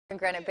in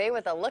Granite Bay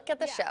with a look at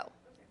the show.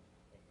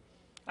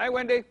 Hi,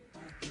 Wendy.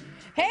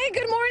 Hey,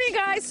 good morning,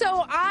 guys.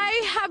 So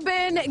I have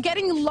been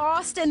getting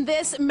lost in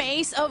this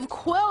maze of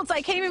quilts.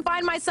 I can't even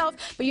find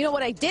myself, but you know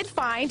what I did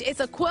find?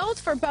 It's a quilt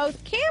for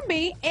both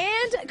Camby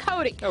and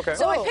Cody. Okay.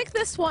 So I picked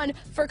this one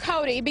for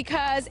Cody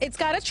because it's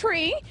got a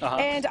tree,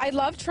 and I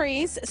love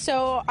trees.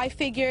 So I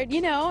figured, you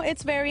know,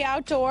 it's very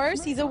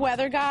outdoors. He's a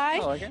weather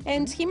guy,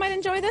 and he might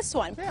enjoy this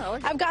one. Yeah, I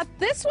like it. I've got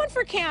this one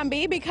for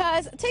Camby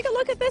because take a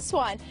look at this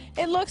one.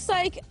 It looks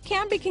like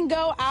Camby can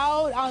go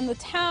out on the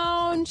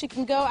town. She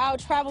can go out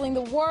traveling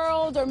the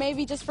world, or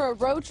maybe just for a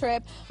road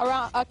trip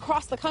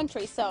across the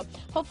country. So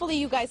hopefully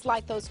you guys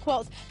like those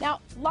quilts.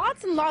 Now,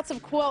 lots and lots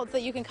of quilts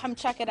that you can come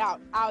check it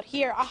out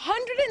here.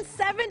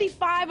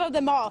 175 of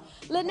them all.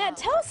 Lynette,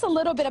 tell us a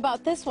little bit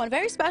about this one.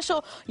 Very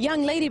special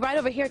young lady right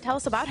over here. Tell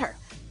us about her.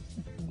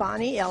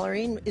 Bonnie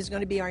Ellering is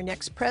going to be our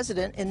next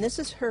president, and this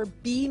is her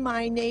Be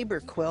My Neighbor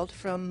quilt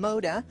from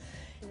Moda.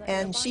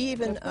 And she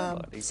even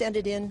sent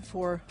it in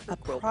for a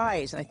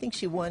prize. I think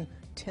she won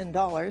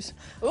 $10.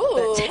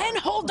 Ooh, 10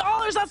 whole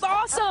dollars, that's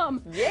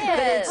awesome.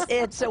 Yes. But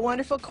it's a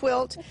wonderful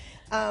quilt.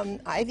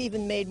 I've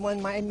even made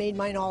one. I made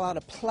mine all out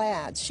of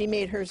plaids. She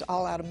made hers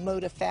all out of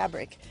Moda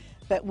fabric.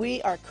 But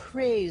we are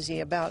crazy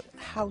about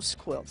house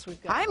quilts.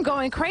 I'm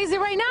going crazy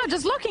right now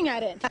just looking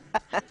at it.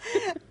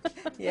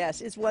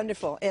 Yes, it's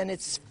wonderful, and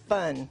it's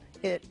fun.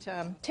 It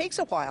takes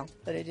a while,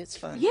 but it is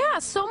fun. Yeah,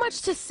 so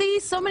much to see,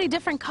 so many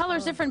different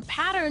colors, different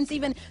patterns,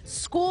 even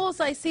schools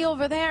I see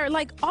over there,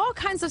 like all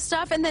kinds of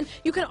stuff. And then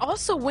you can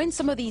also win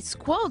some of these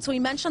quilts. We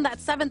mentioned that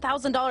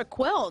 $7,000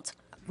 quilt.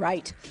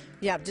 Right.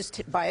 Yeah,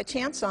 just buy a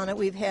chance on it.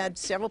 We've had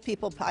several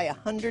people buy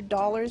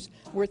 $100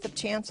 worth of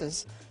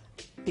chances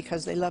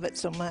because they love it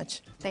so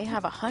much. They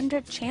have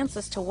 100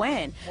 chances to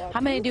win.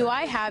 How many do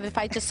I have if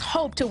I just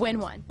hope to win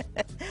one?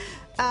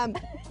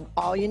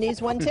 All you need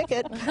is one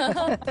ticket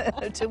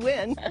to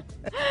win.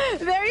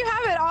 There you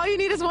have it. All you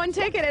need is one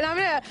ticket. And I'm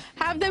going to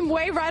have them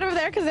wave right over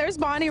there because there's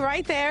Bonnie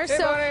right there. Hey,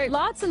 so Bonnie.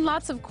 Lots and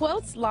lots of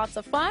quilts, lots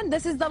of fun.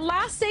 This is the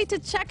last day to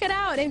check it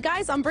out. And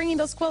guys, I'm bringing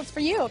those quilts for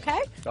you, okay?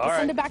 I'll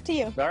send it back to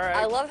you. All right.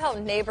 I love how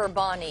neighbor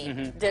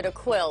Bonnie did a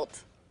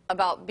quilt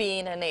about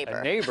being a neighbor.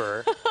 A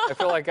neighbor? I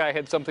feel like I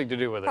had something to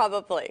do with it.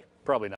 Probably. Probably not.